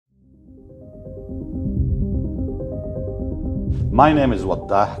My name is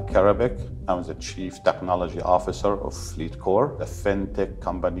Waddah Karabek. I'm the Chief Technology Officer of FLEETCOR, a fintech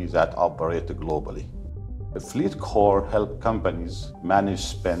company that operates globally. FLEETCOR helps companies manage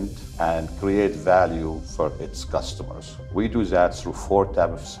spend and create value for its customers. We do that through 4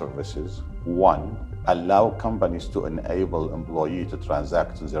 types of services. 1, allow companies to enable employees to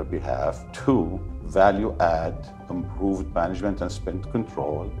transact on their behalf. 2, value add, improved management and spend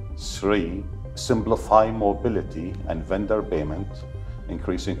control. 3, simplify mobility and vendor payment,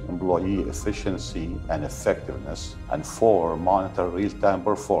 increasing employee efficiency and effectiveness. And 4, monitor real-time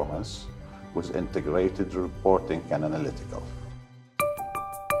performance with integrated reporting and analytical.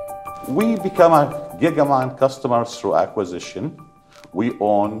 We become a Gigamon customer through acquisition. We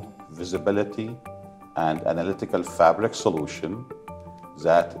own visibility and analytical fabric solution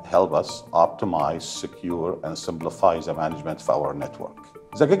that help us optimize, secure, and simplify the management of our network.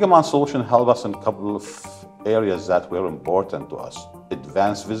 The Gigamon solution helps us in a couple of areas that were important to us: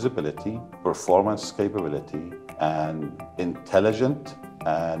 advanced visibility, performance capability, and intelligent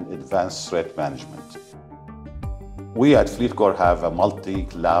and advanced threat management. We at FLEETCOR have a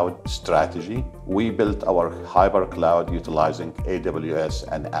multi-cloud strategy. We built our hybrid cloud utilizing AWS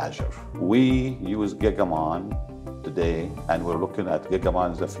and Azure. We use Gigamon today, and we're looking at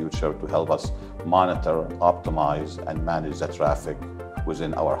Gigamon in the future to help us monitor, optimize, and manage the traffic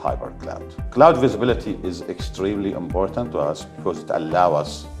within our hybrid cloud. Cloud visibility is extremely important to us because it allows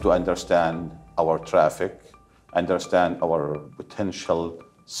us to understand our traffic, understand our potential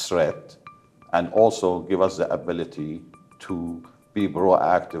threat, and also give us the ability to be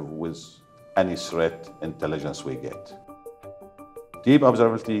proactive with any threat intelligence we get. Deep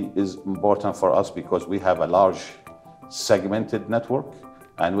observability is important for us because we have a large segmented network,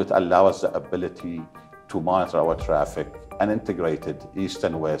 and it allows us the ability to monitor our traffic and integrate it east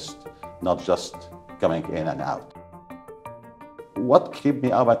and west, not just coming in and out. What keeps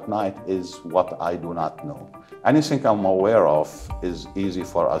me up at night is what I do not know. Anything I'm aware of is easy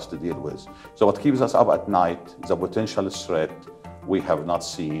for us to deal with. So what keeps us up at night is the potential threat we have not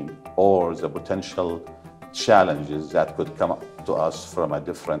seen, or the potential challenges that could come to us from a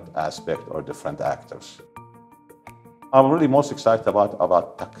different aspect or different actors. I'm really most excited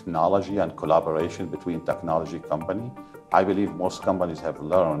about technology and collaboration between technology companies. I believe most companies have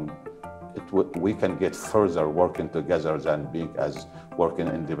learned we can get further working together than working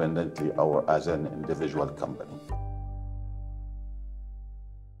independently or as an individual company.